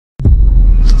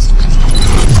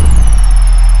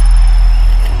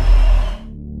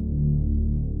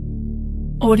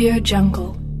Audio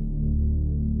Jungle.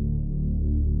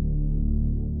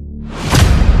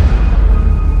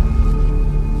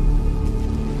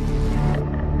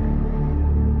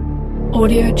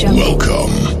 Audio Jungle.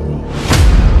 Welcome.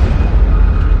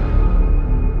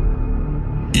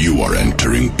 You are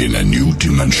entering in a new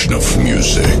dimension of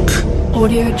music.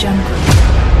 Audio Jungle.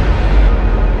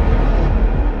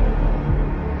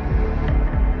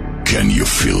 Can you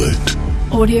feel it?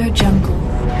 Audio Jungle.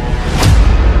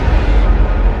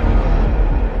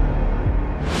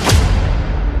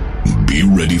 Be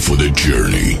ready for the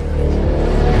journey.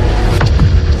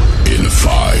 In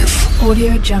 5,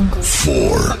 Audio Jungle. 4,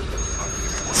 3,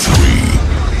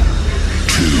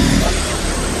 2,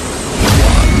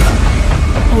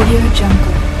 1. Audio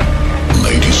Jungle.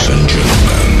 Ladies and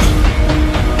gentlemen,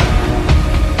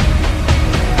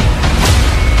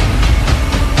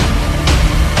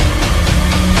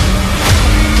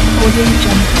 Audio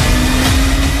Jungle.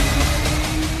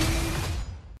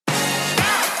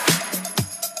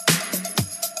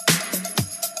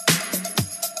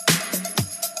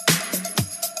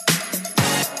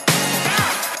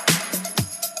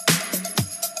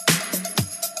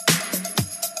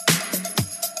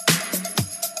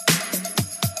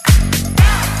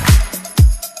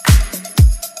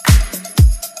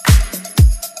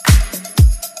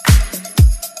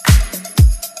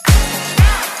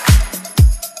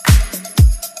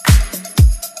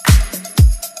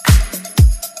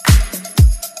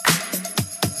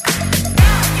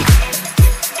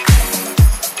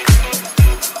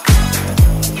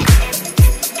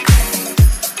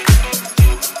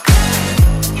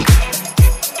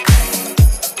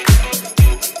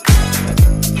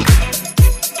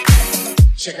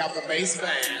 Check out the bass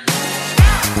band.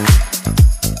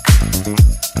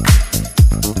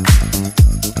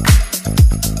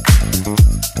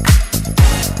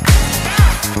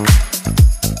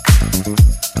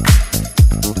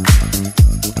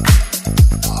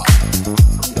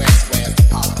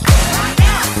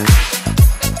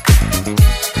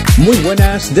 Muy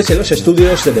buenas desde los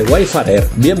estudios de The Wayfarer.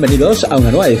 Bienvenidos a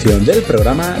una nueva edición del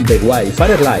programa The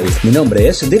Wayfarer Live. Mi nombre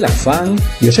es Dylakfunk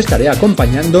y os estaré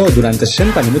acompañando durante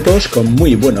 60 minutos con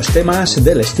muy buenos temas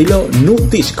del estilo nu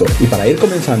disco. Y para ir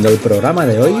comenzando el programa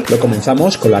de hoy, lo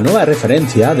comenzamos con la nueva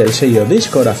referencia del sello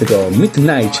discográfico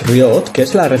Midnight Riot, que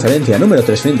es la referencia número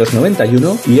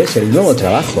 391 y es el nuevo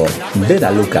trabajo de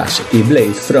Dylakfunk y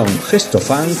Blade from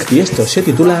Dylakfunk, y esto se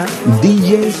titula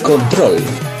DJ Control.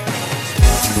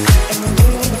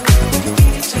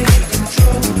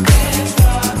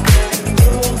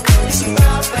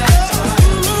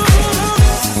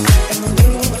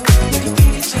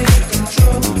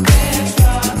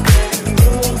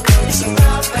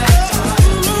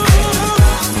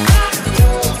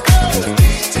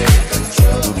 Take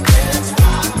control, dance,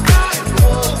 rock, roll.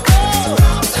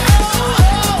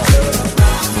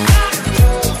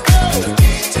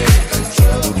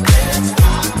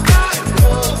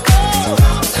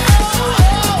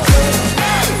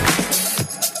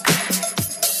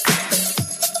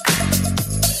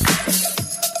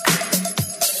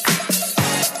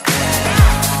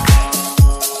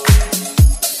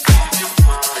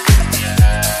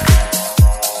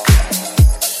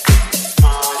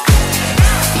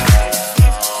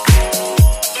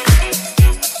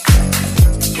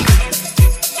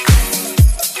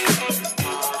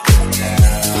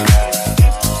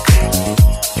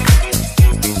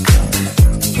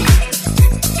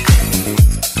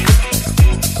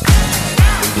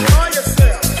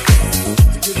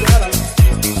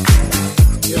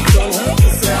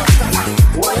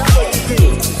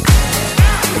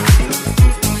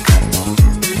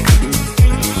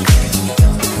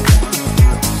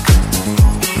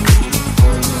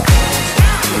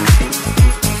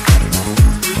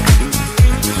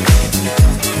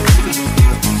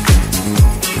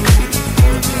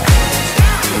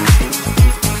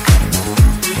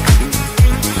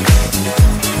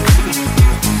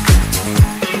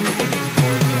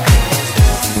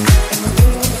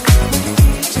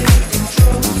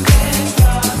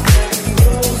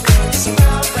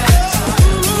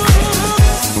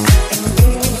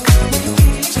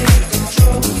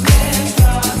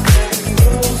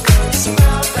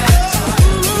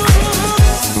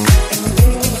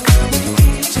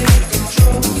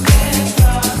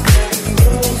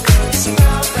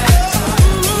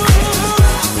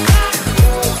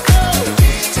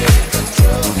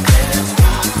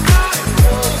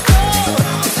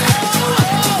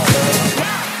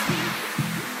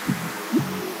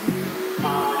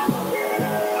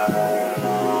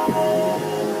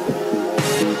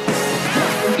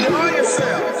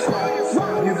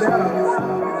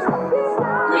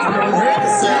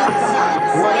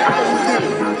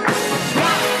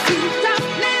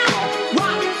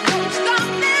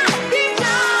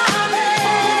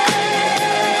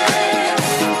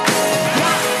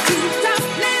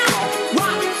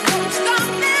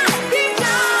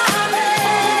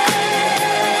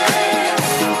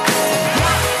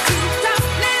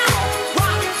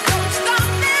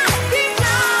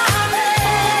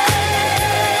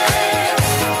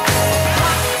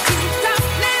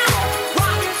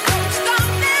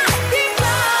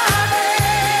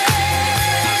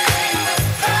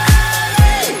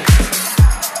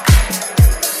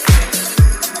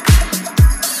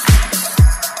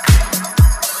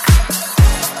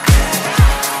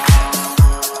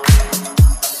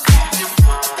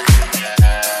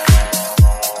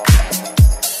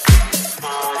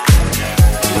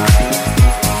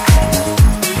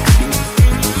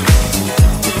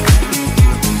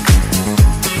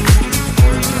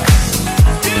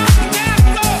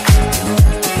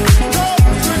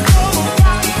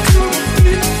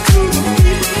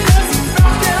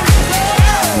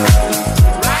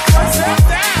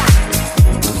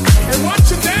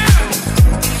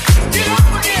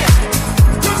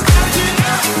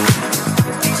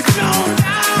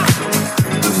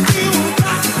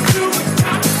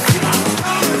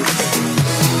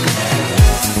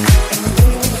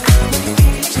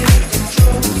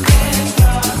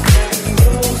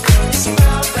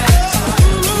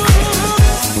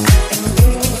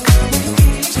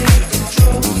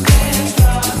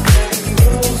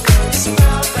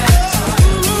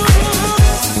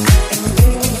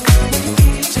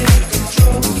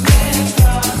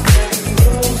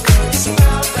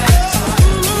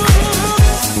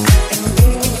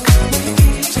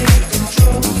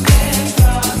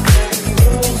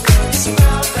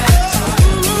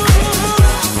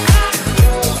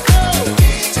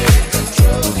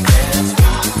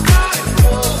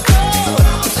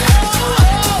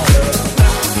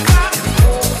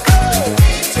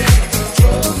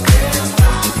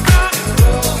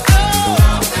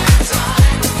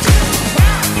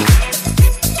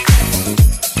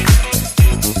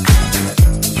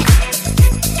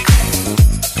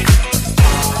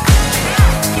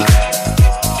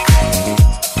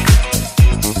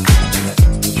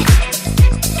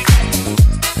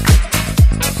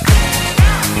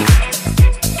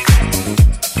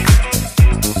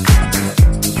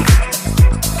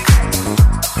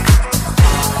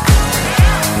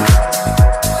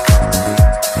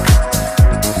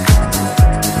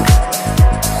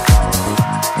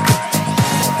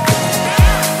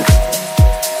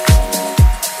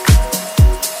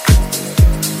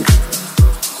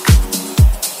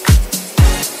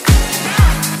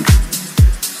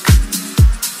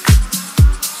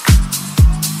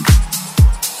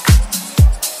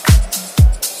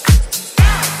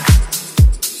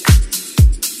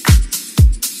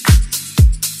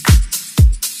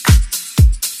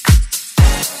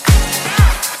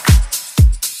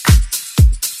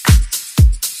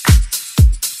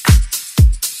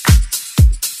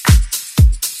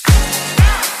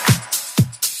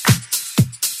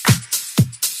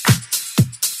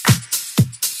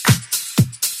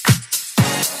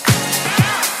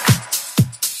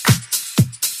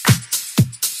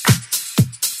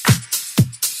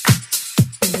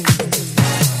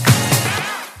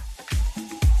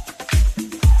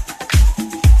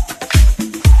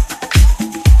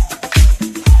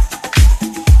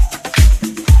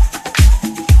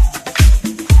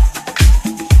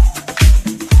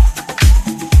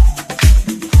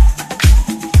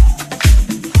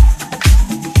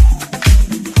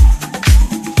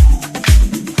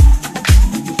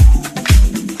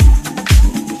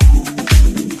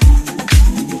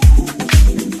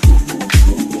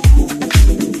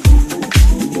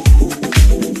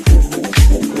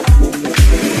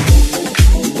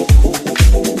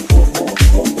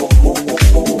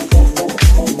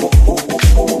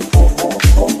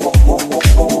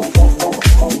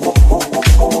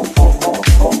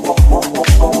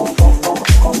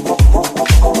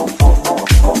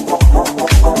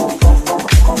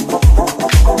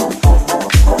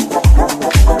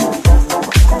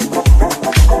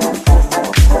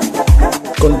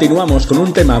 continuamos con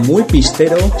un tema muy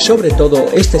pistero. Sobre todo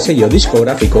este sello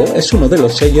discográfico es uno de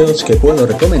los sellos que puedo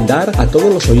recomendar a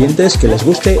todos los oyentes que les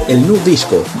guste el nu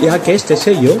disco, ya que este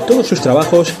sello, todos sus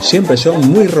trabajos siempre son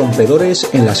muy rompedores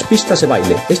en las pistas de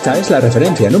baile. Esta es la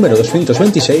referencia número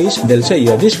 226 del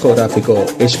sello discográfico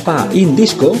Spa in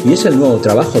Disco y es el nuevo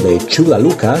trabajo de Chula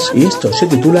Lucas y esto se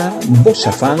titula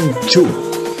Bossa Funk Chu.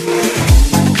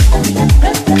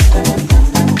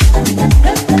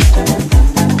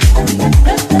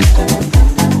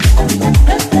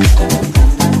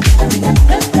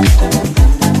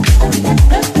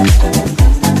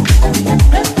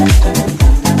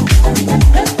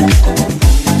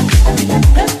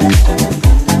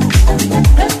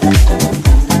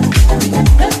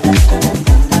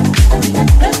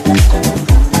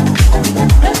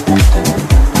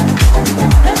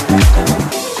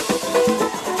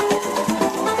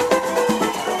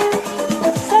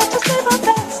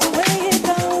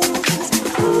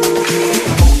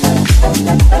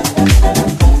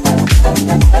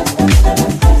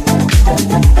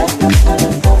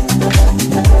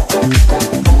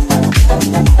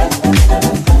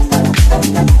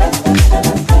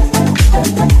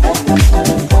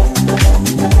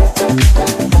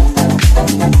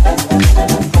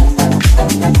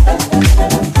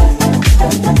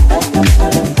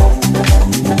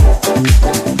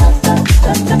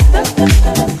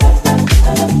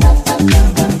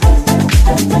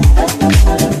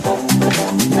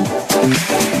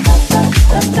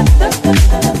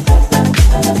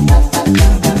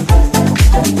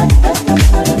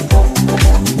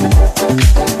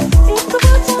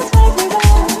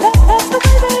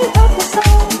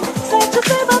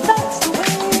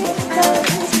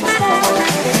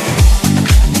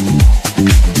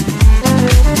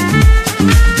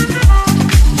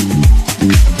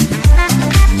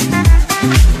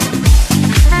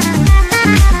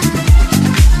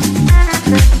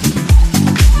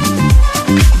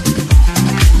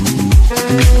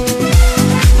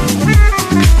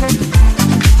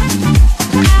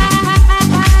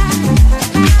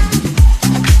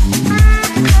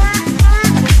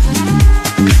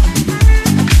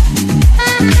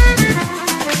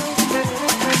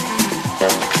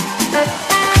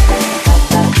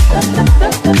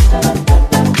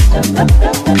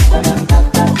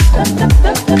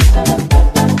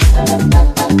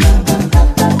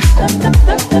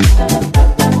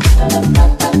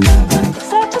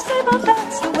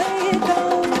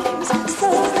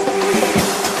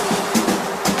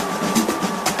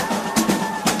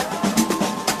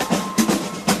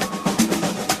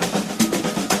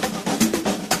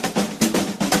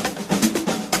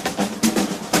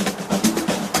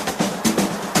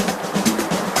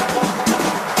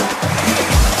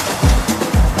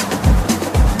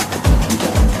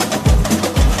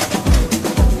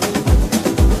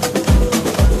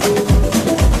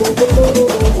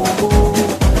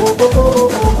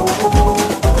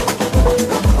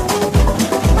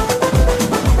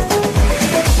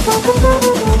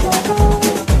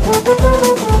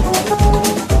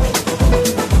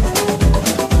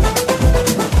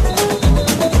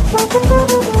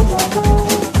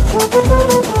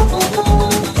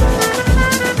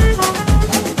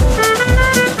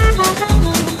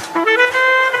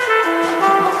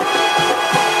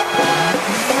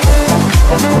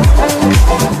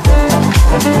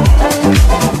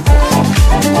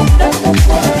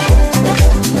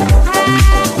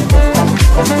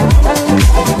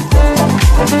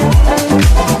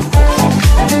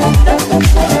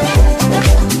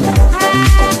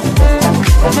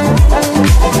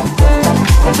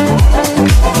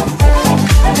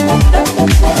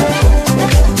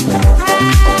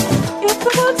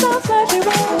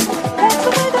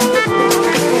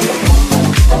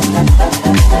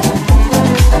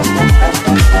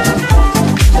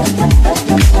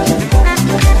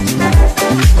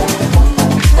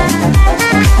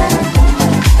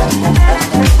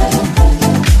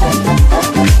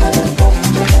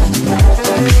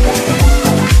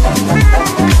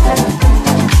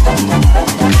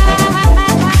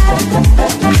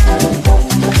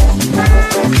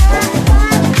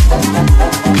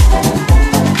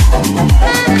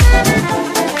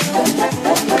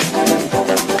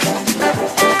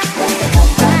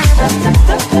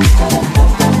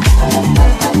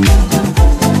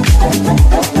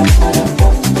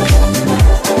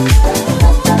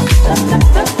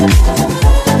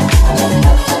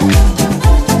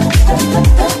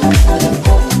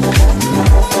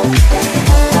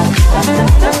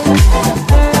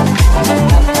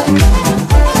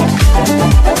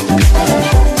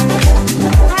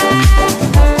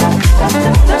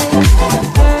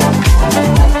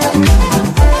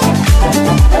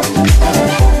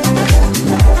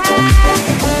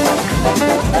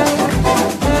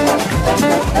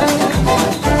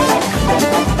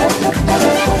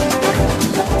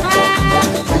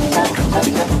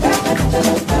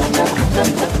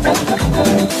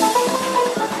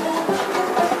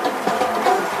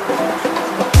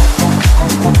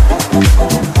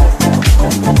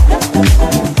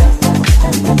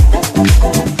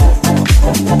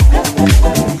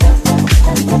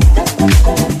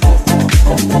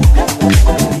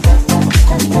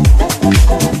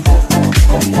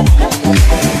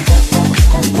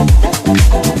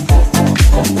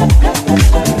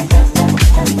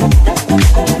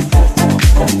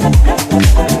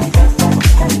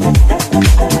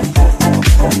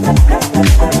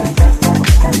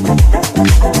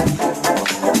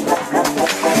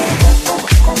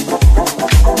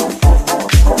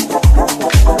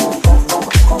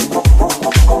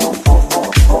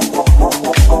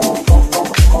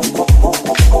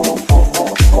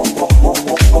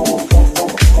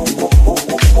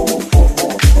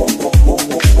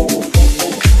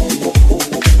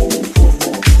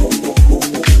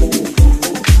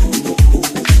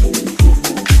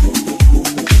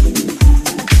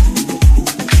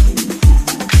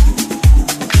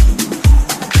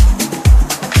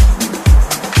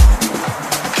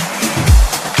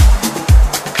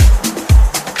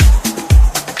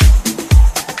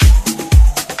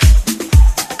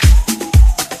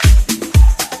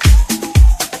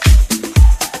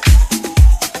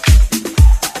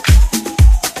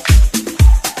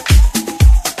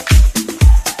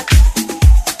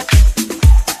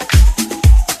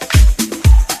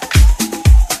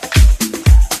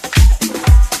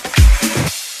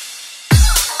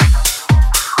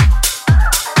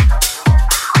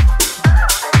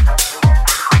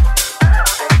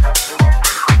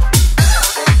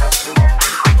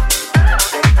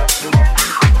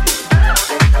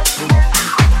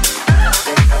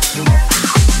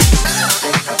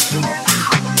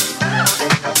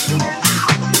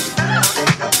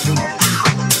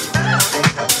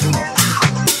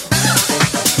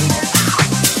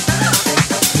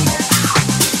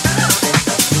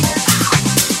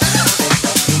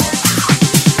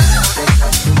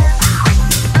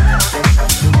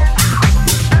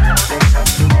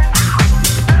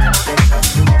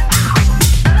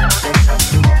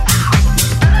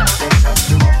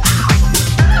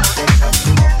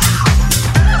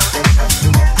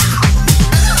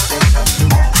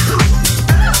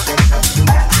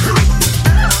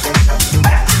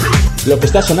 Lo que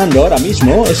está sonando ahora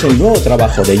mismo es el nuevo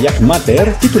trabajo de Jack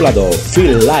Matter titulado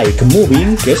Feel Like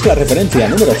Moving, que es la referencia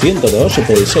número 102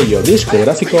 del sello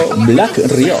discográfico Black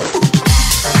Riot.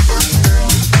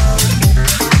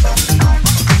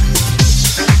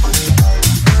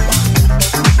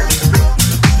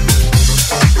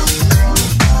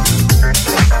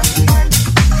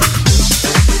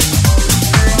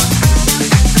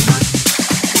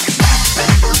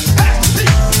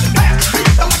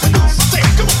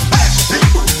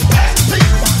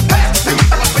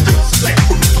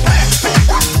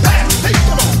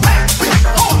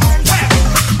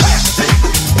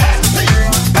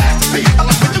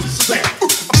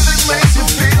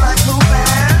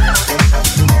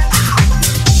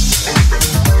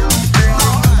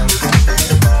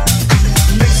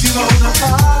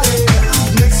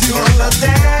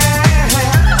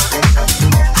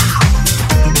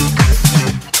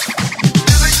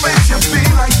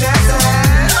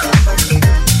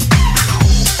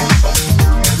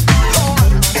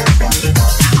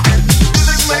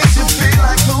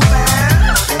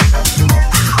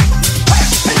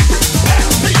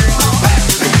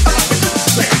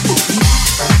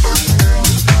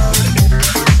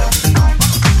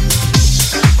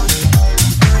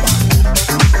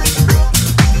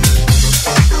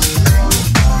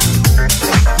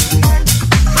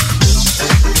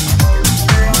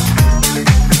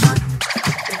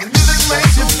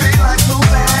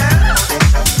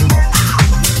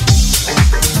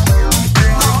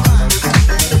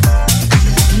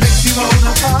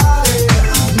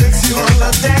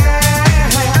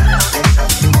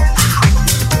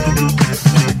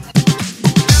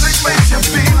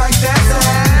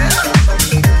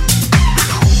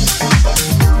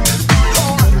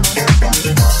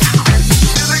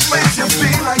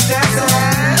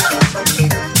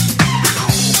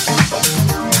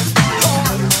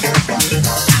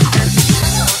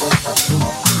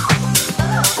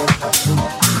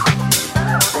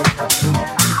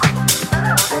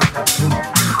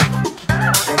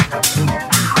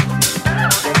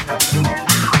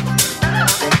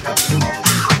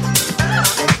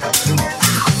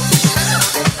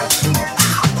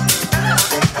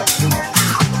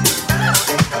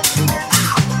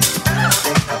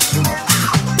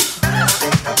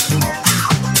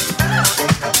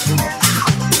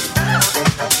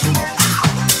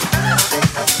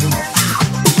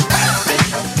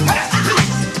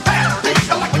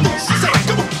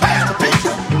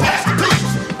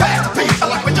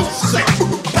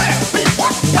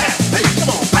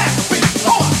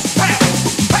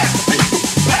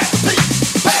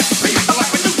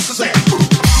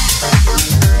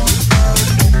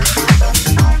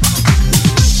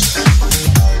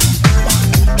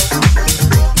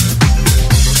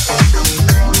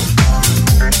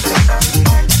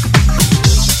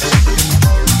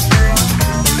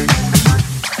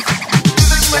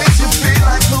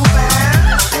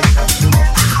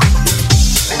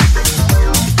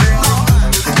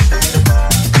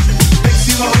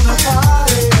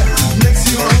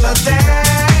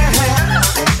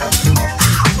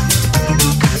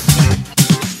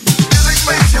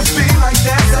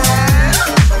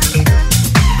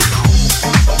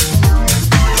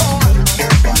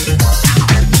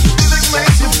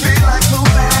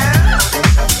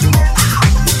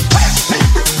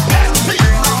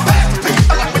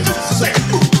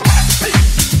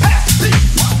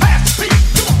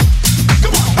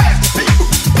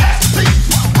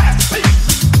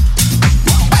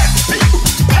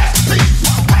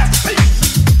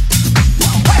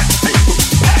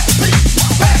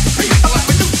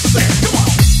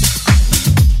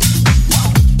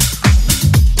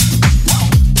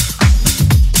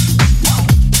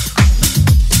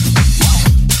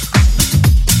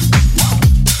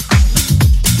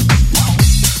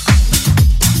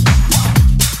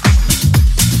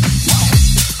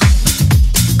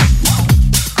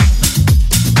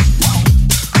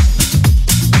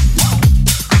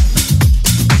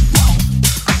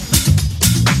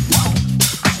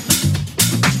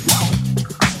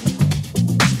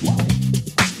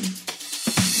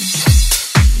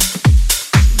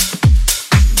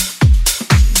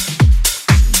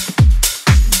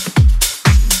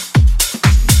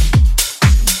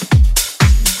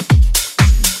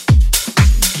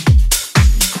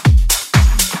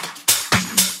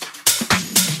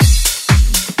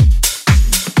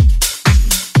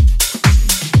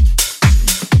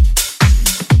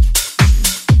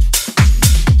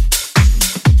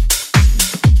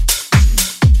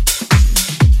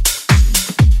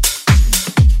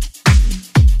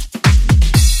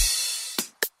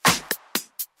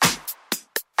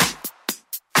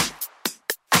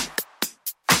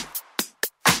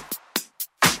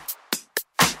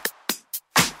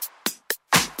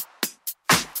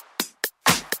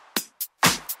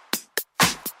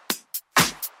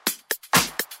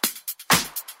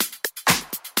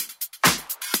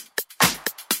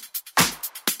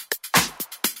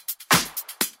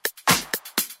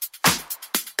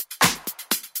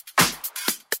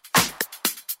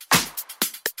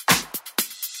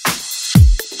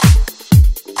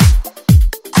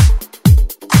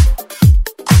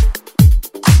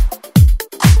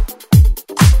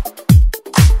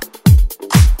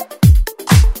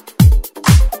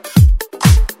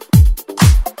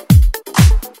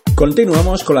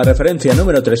 Continuamos con la referencia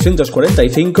número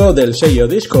 345 del sello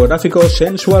discográfico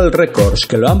Sensual Records,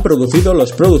 que lo han producido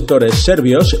los productores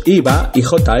serbios Iva y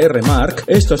JR Mark.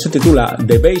 Esto se titula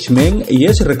The Basement y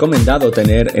es recomendado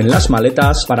tener en las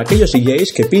maletas para aquellos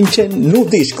DJs que pinchen nu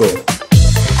disco.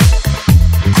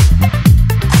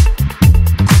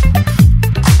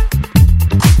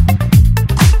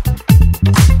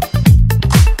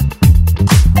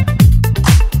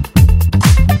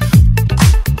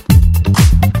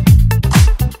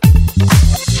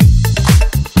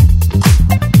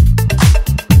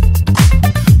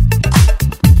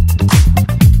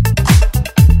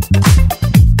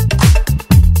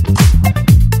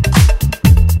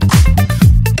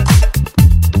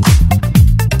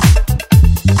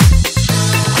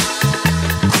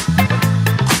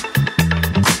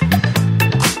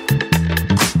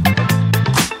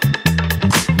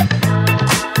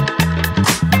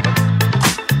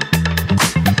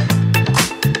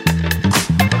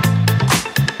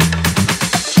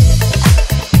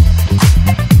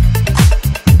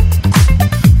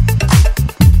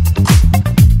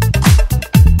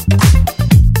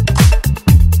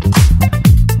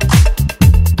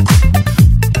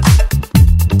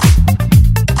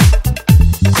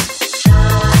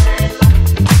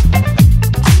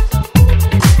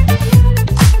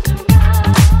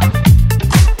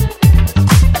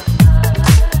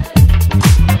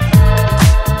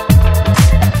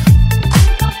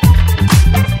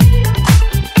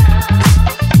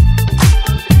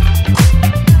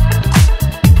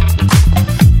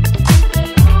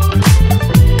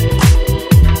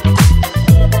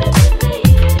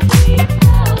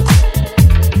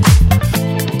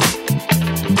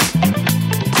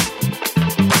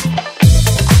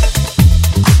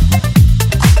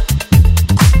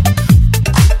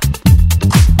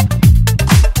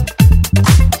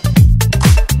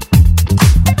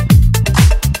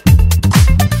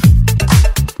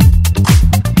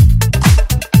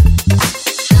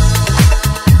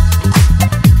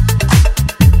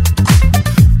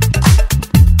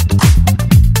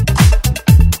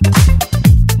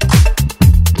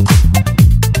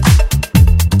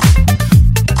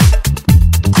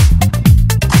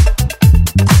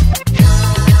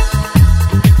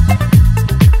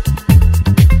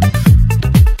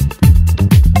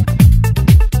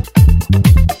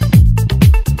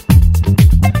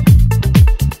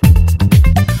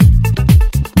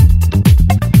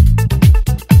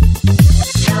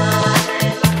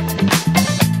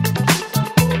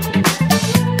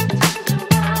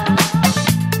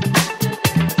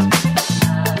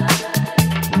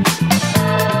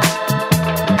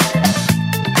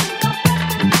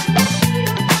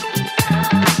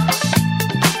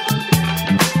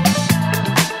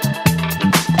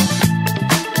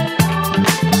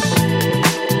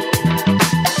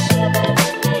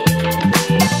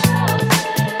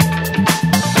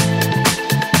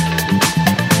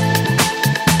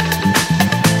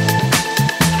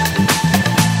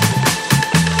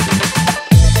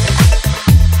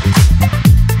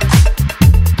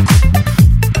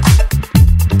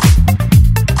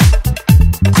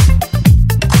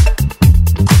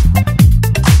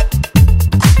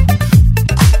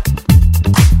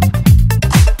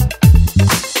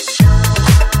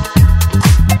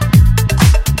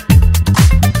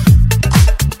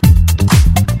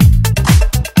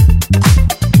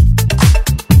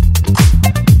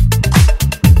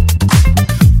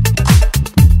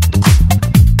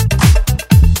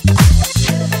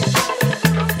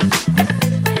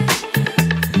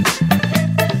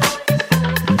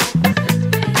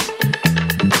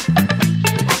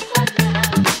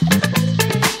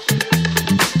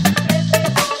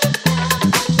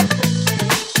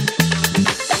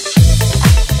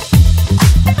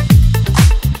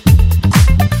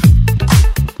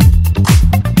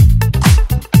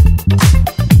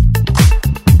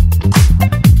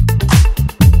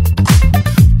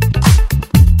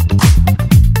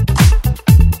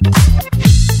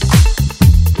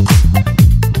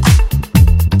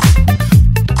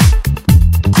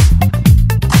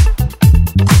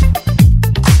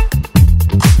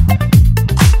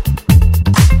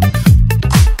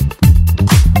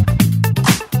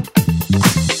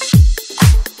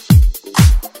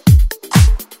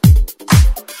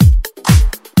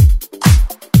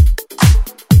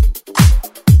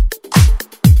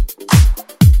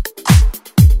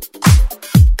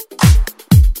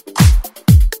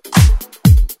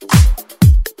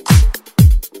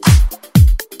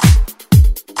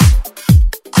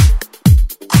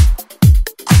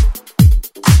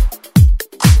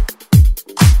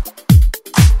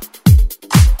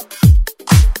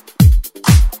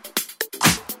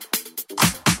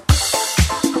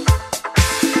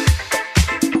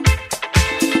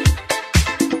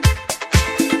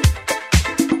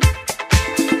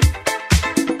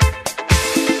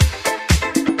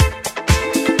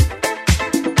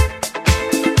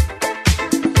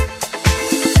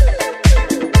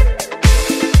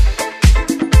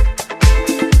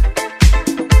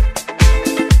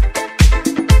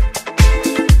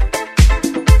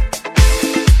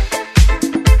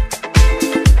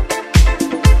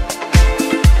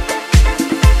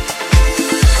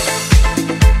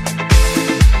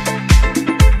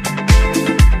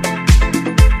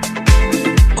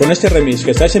 Con este remix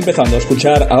que estáis empezando a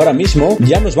escuchar ahora mismo,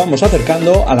 ya nos vamos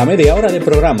acercando a la media hora de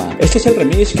programa. Este es el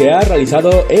remix que ha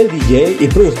realizado el DJ y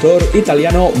productor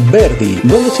italiano Verdi,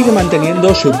 donde sigue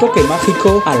manteniendo su toque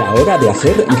mágico a la hora de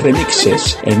hacer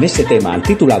remixes. En este tema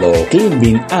titulado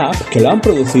Climbing Up, que lo han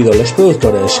producido los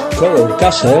productores Color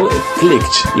Castle,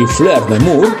 Clicks y Fleur de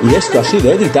Moore, y esto ha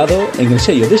sido editado en el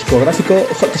sello discográfico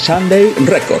Hot Sunday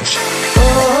Records.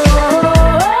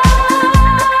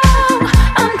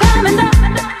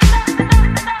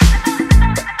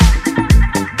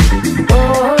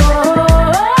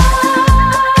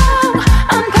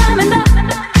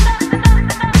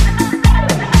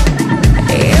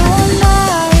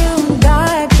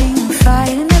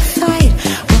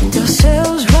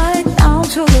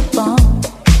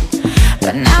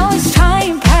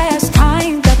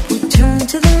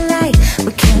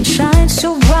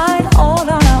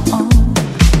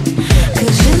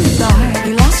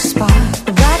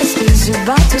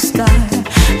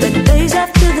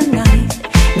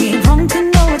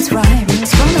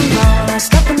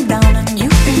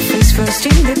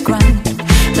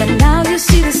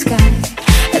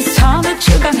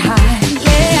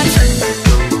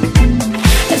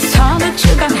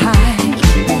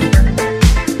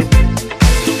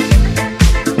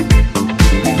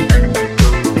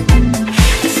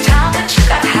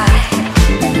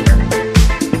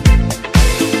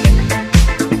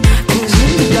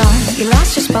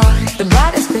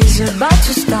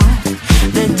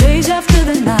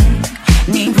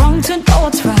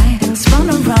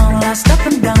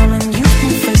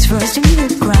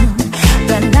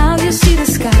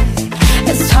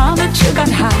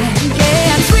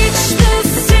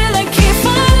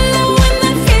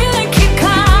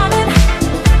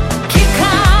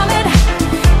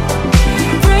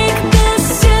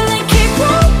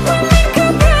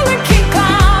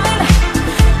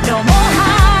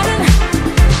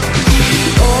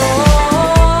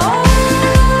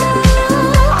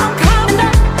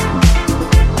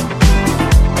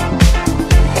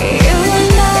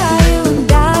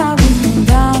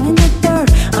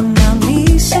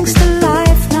 Thanks to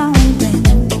life now and then.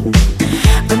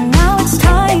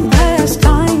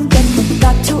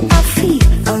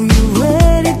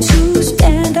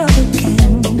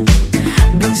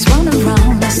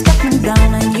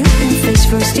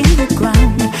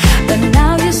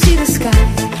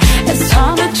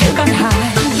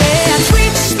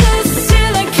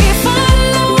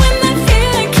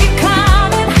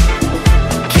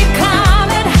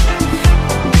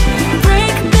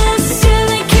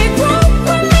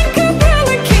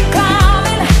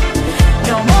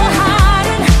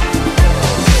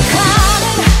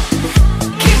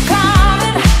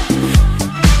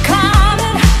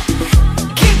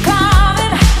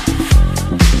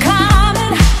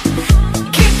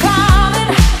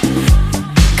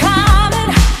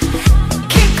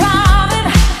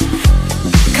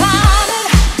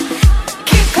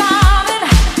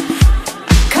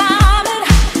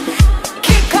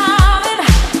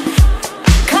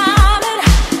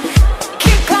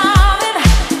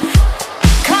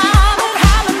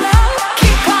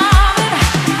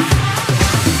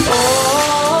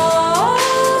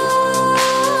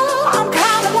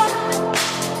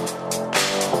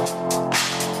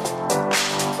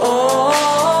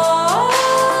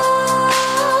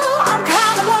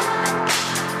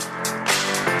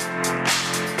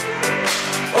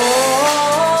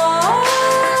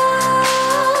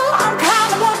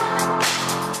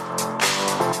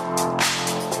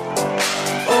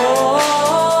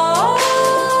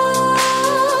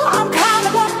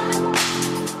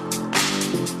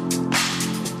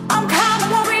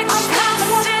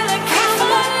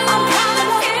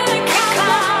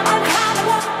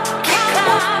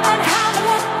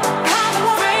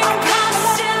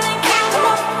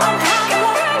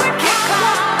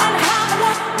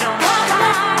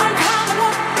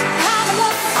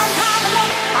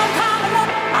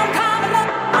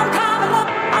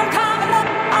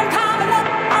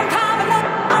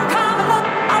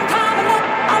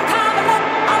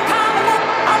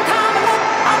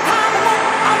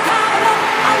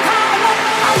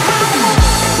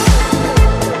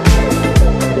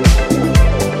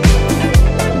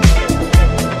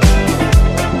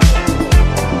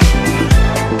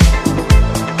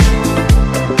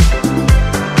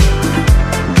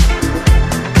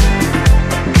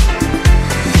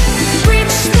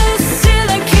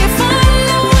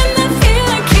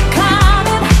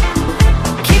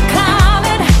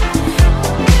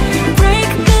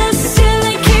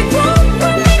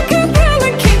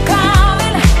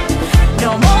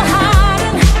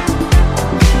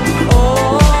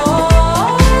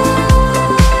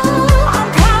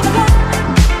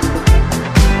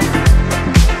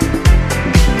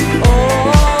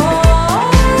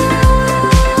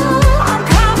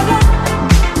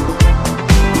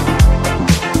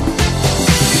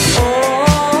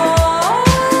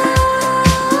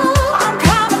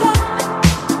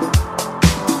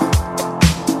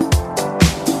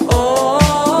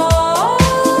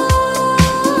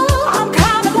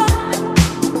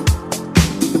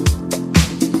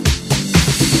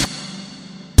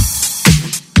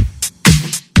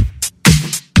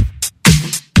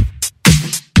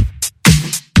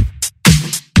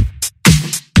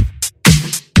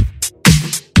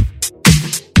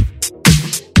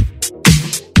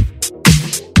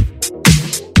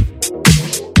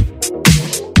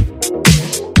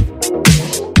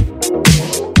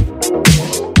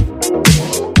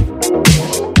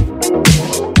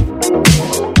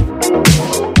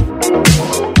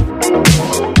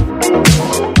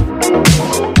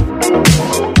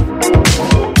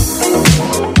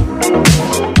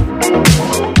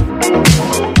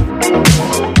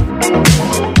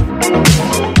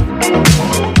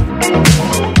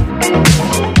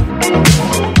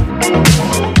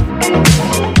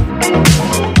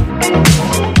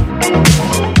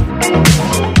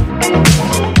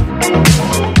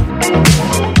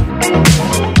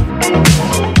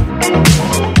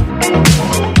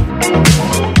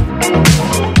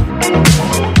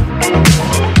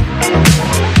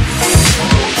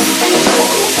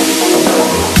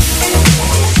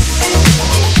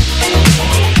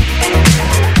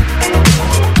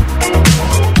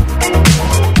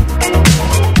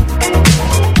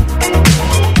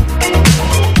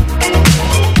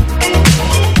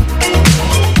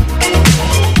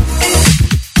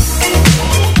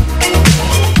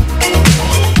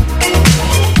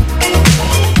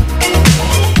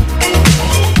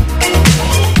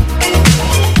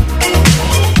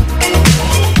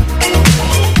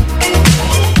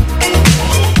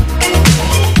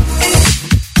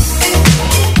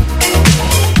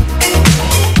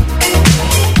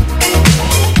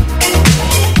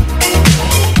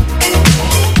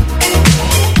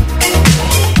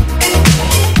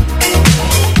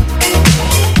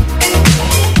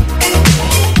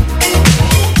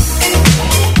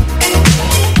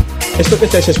 Esto que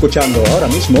estáis escuchando ahora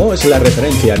mismo es la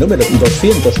referencia número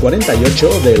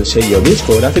 248 del sello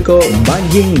discográfico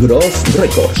Banging Grove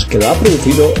Records, que lo ha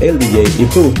producido el DJ y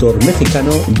productor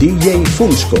mexicano DJ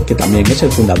Fusco, que también es el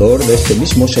fundador de este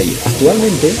mismo sello.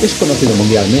 Actualmente es conocido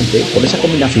mundialmente por esa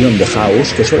combinación de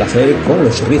house que suele hacer con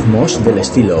los ritmos del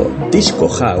estilo disco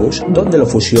house, donde lo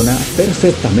fusiona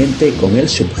perfectamente con el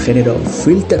subgénero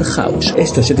filter house.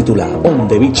 Esto se titula On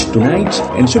the Beach Tonight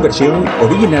en su versión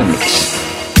original mix.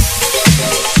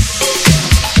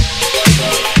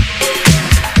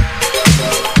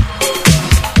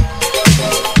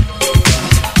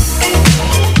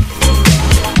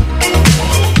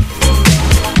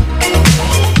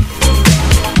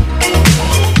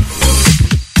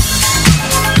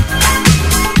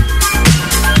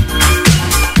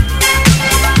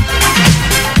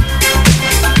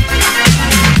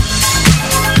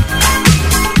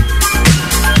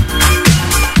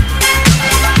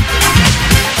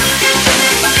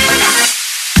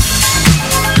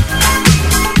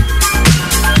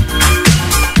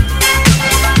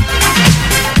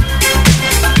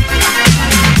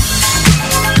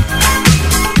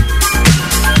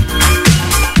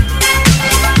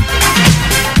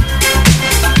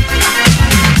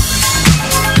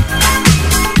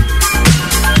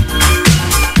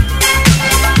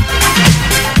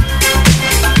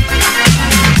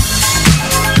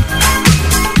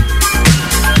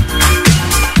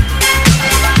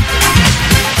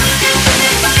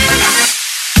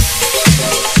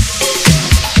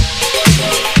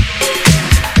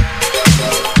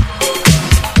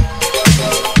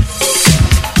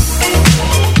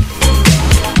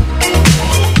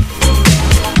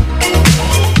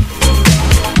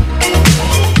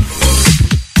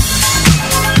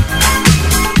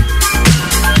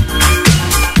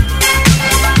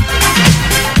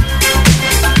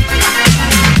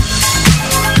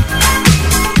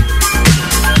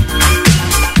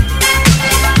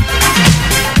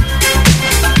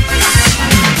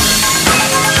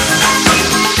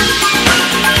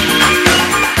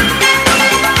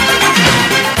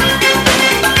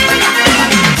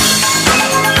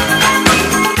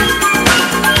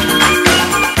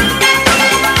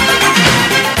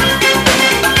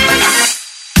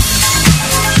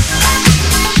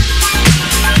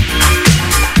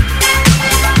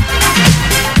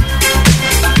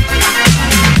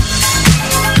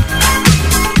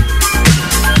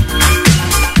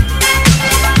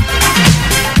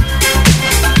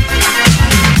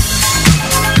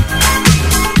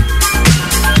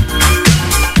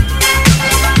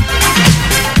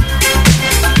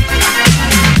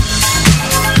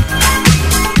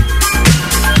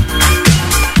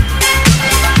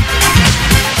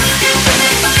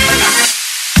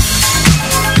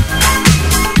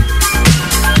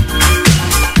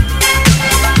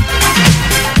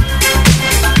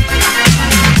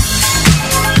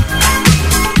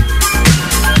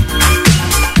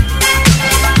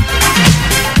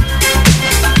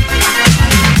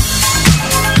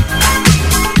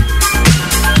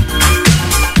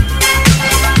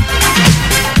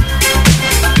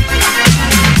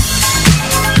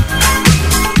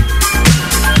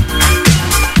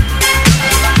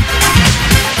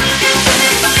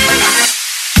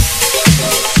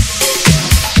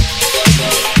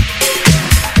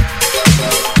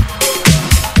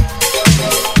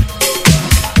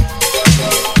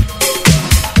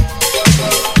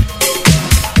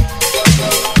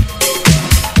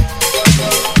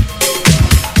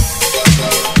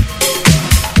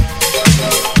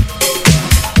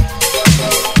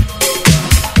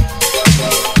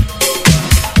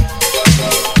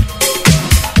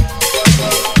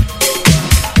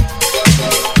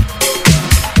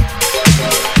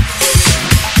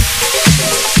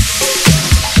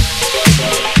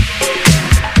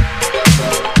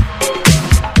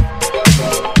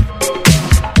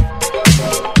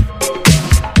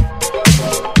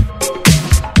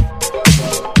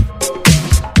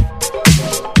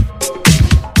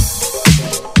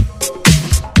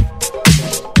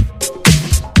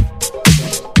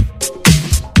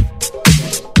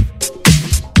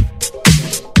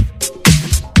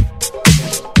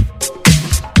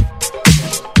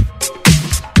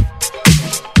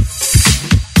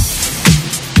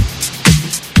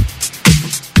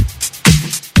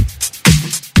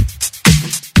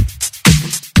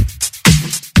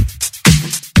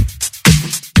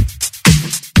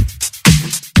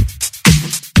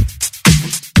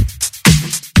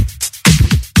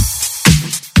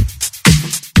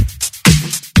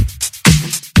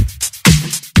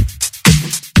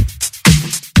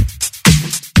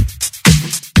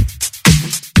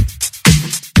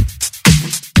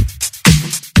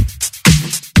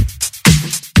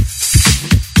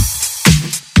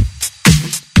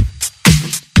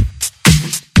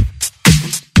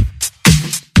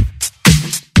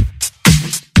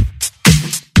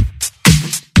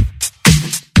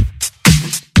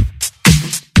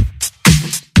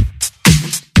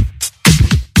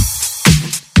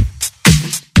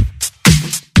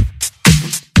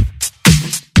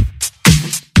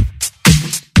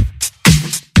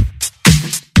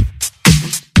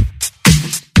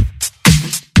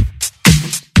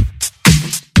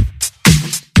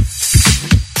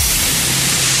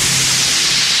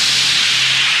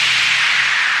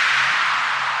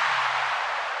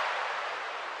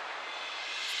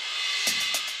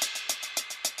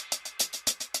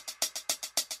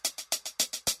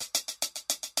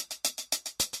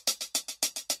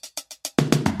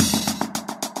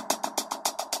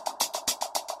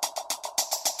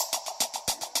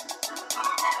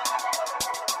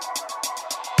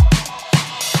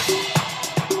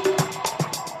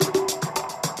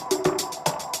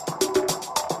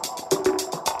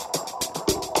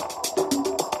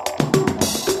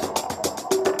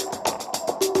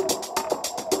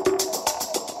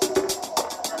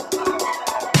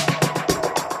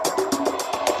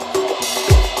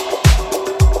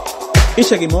 Y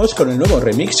seguimos con el nuevo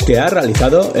remix que ha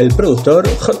realizado el productor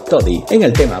Hot Toddy en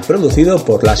el tema producido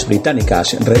por las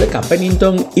británicas Rebecca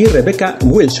Pennington y Rebecca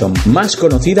Wilson, más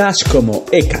conocidas como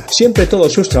Eka. Siempre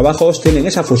todos sus trabajos tienen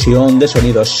esa fusión de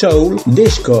sonidos soul,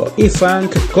 disco y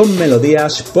funk con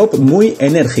melodías pop muy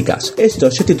enérgicas. Esto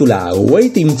se titula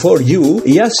Waiting for You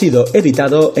y ha sido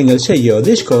editado en el sello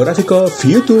discográfico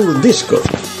Future Disco.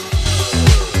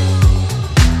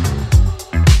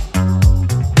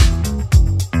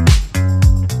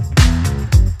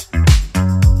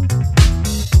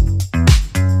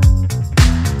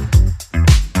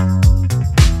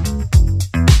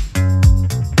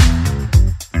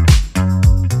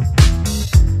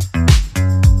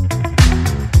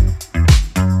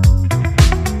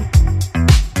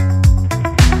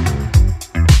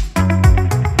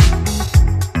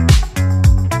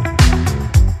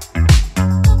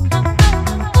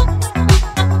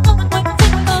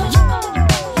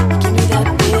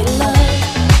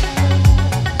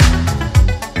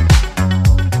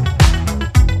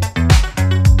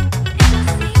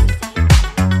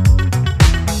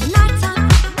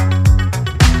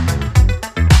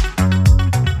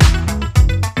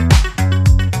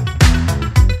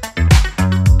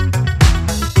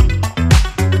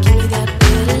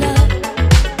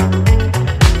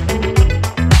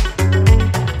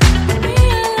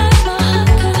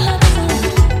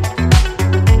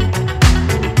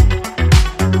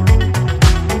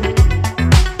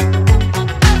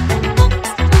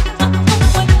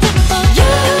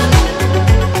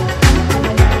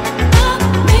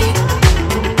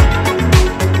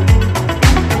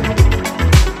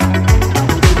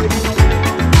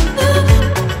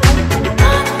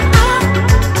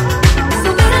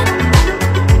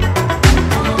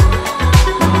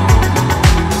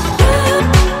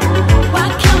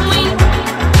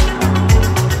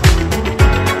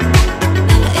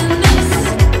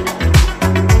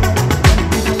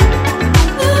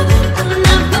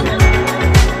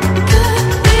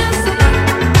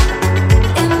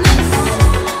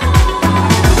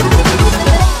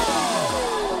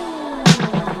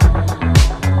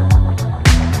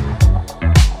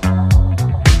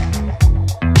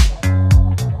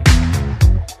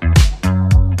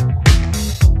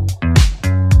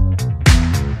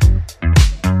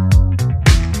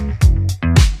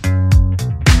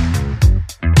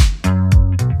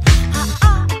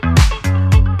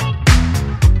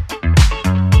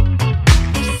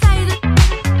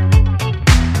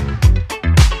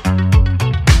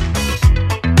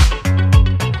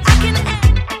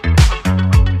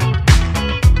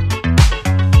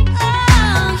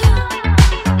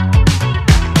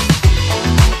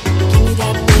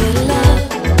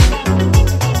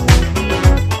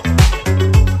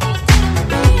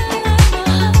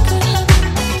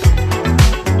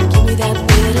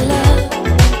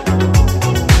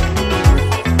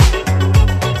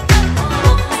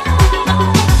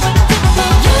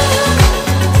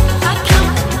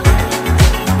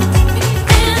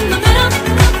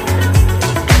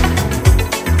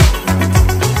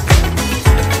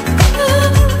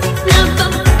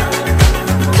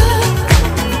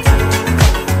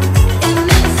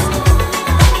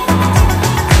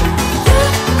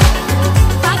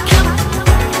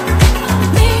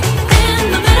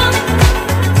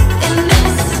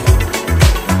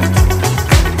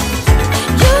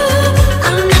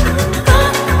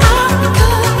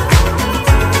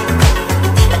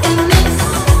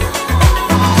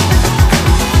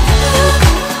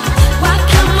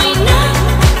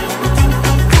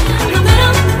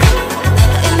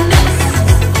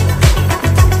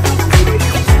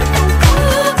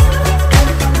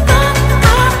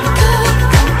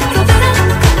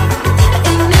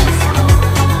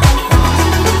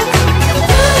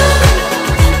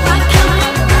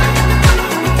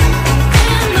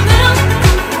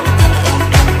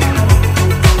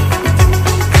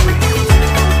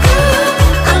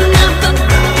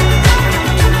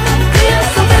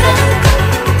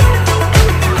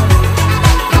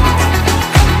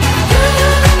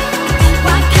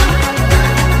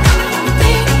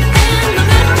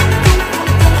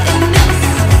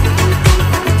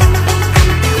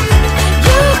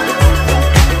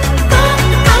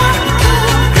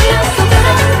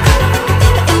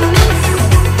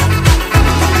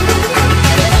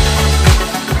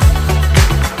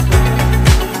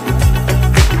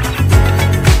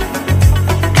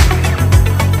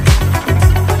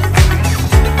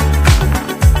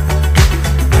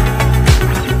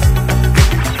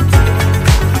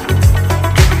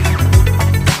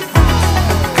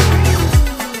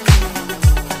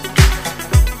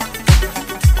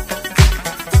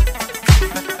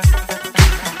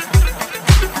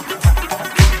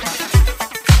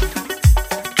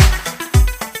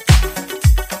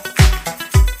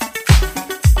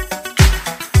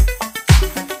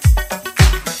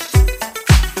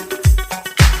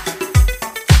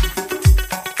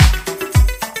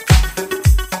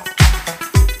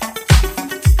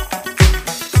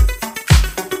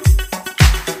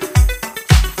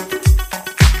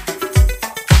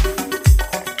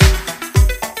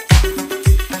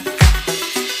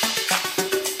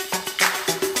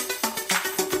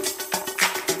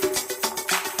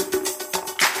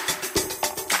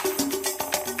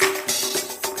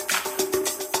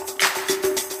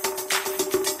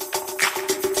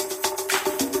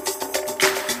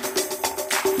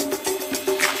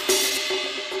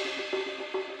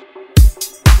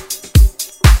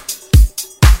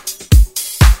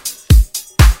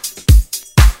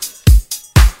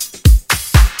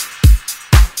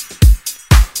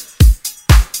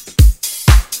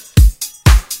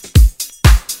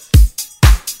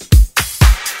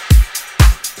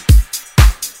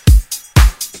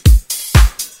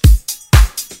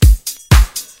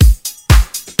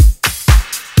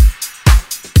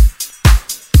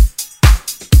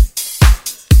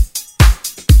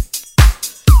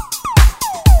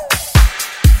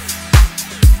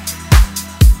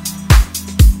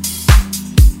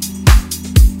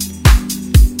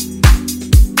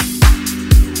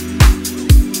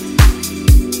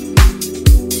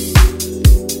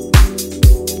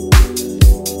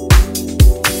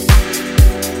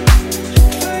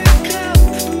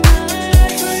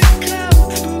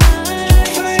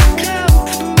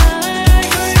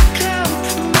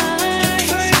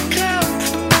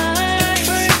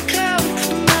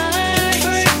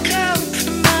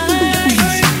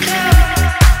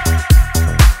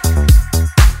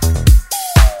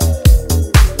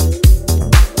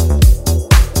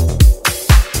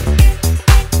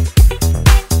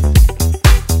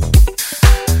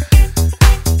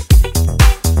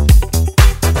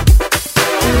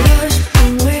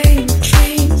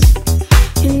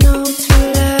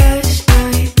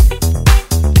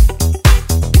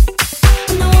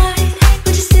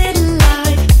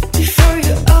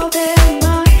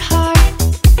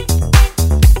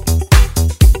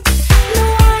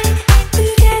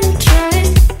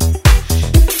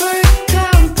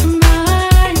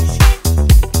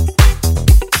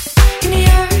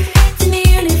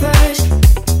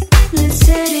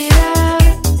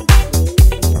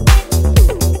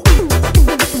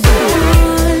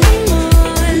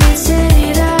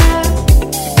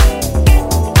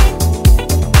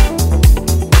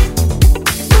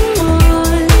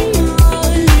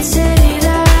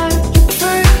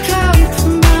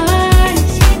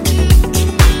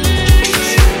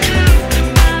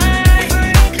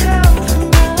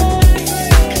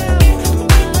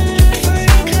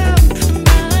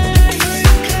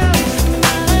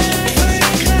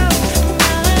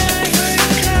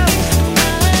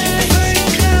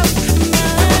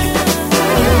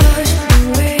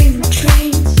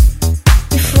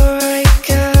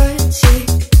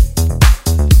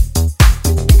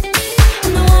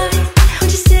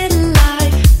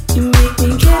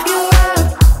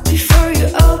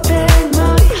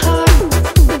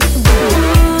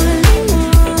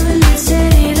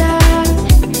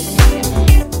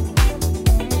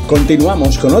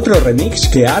 Continuamos con otro remix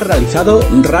que ha realizado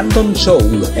Random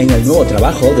Soul en el nuevo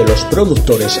trabajo de los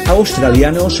productores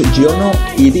australianos Jono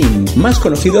y Dean, más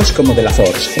conocidos como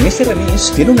Dylakfunk. En este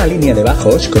remix tiene una línea de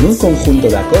bajos con un conjunto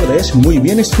de acordes muy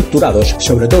bien estructurados,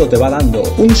 sobre todo te va dando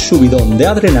un subidón de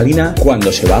adrenalina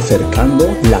cuando se va acercando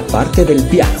la parte del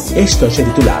piano. Esto se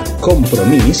titula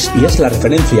Compromise y es la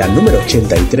referencia número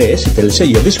 83 del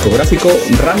sello discográfico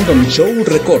Random Soul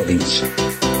Recordings.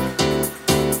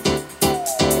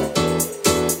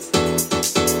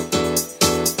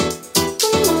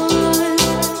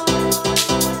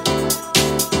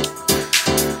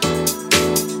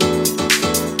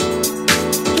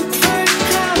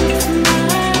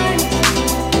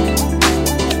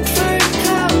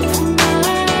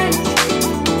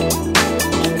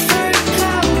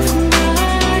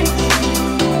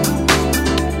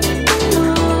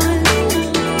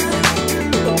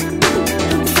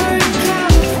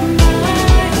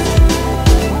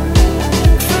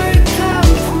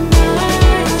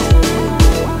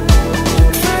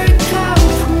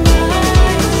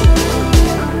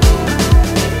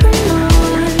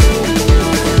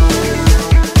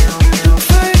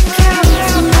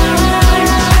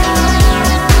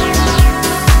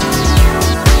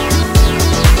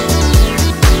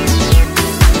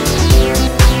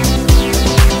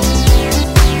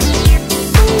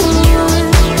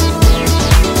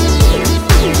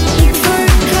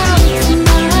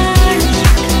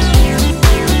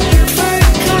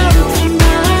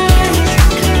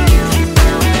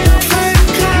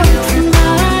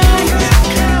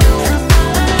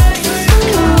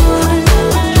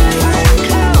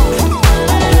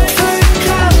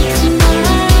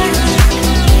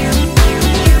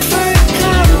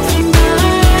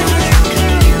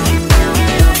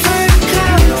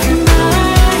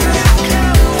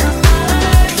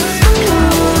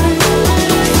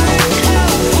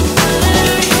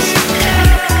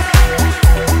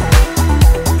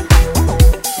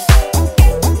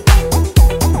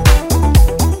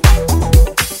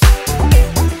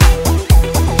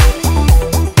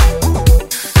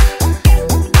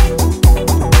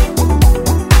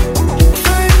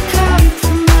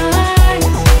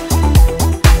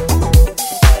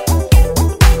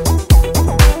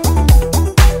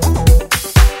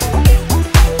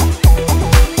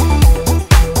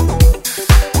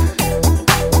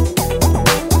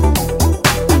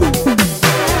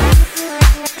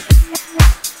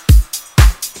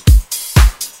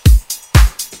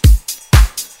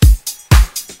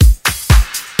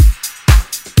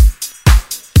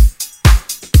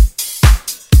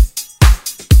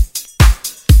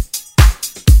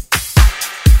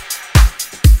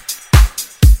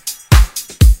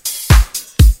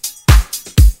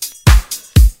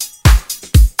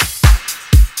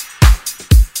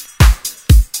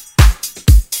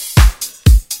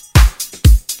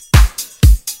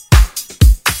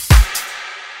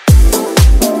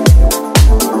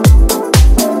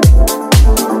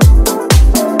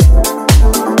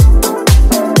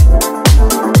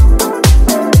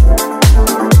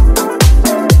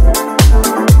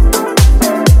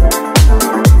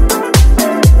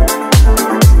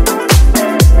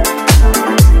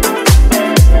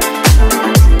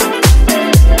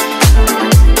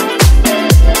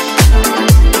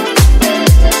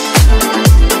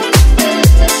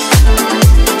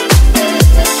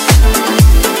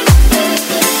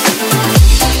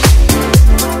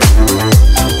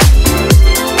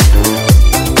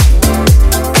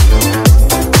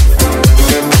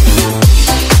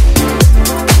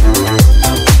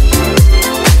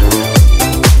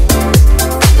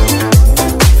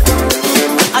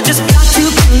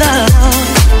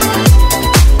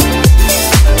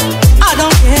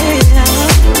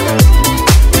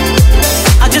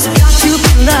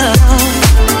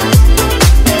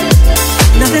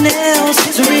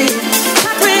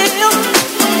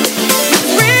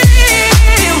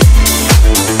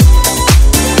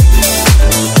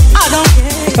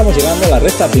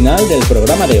 recta final del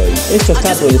programa de hoy. Esto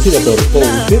está producido por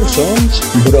Paul Pearson,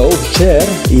 Brooke Cher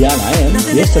y Anna M.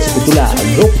 Y esto se titula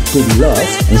Go to Be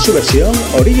Love en su versión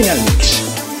Original Mix.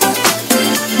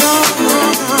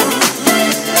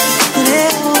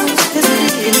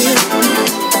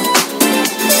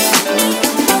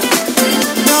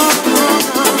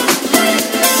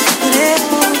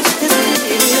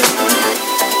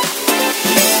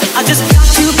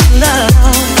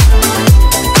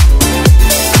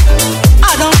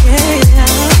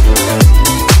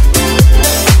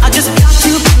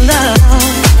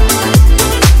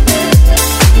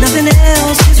 Nothing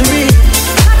else is real.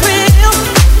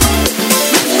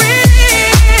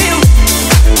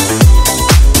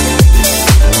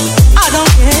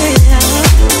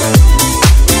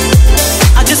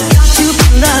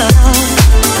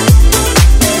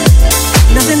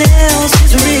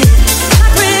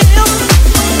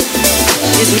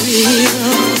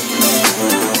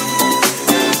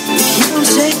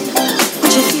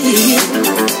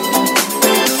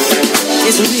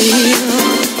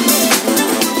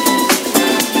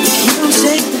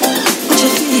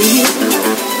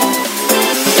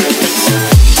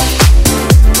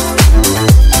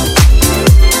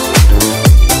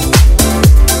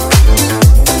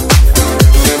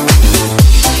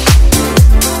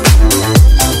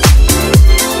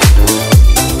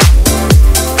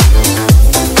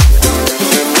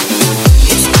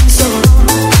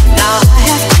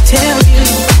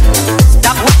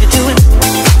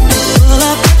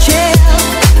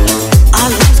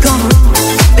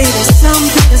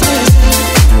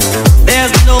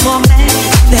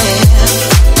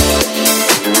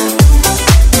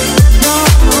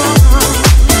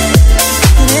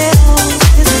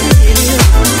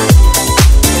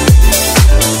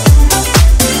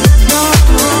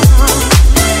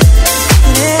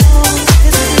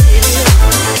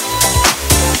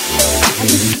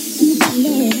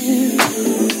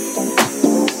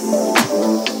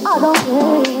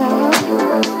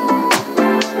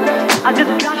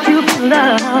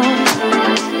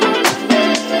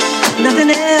 Nothing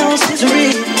else is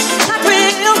real, not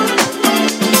real,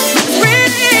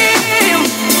 real,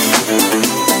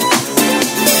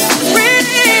 real, real.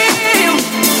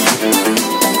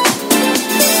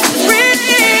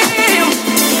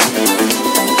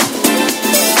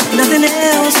 Nothing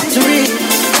else is real,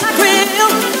 not real.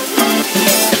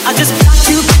 I just got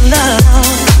you for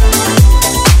love.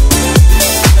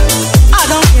 I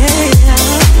don't care.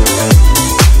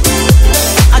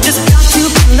 I just got you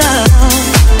for love.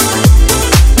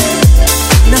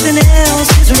 Nothing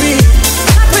else is real,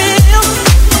 not real,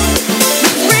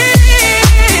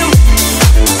 real.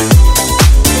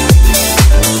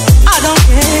 I don't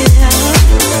care.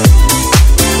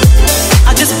 I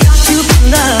just got you for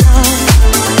love.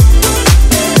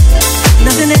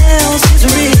 Nothing else is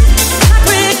real, not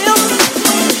real,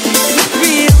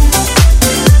 real.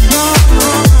 No,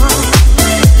 nothing else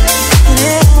is real. No, nothing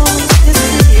else is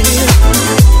real.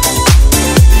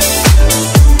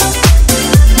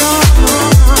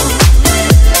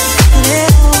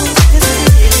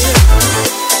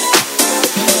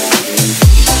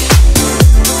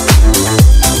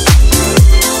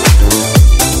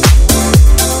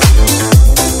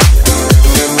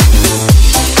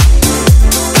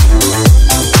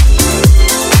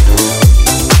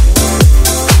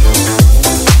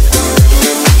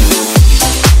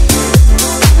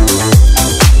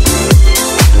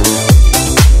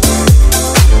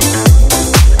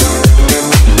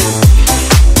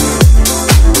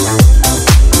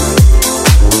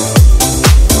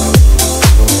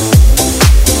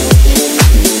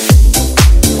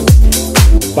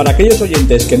 Para aquellos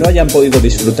oyentes que no hayan podido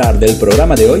disfrutar del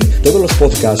programa de hoy, todos los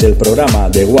podcasts del programa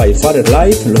de Wayfarer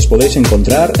Live los podéis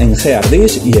encontrar en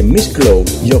Geardis y en Miss Cloud.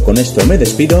 Yo con esto me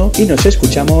despido y nos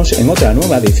escuchamos en otra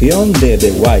nueva edición de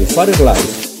The Wayfarer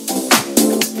Live.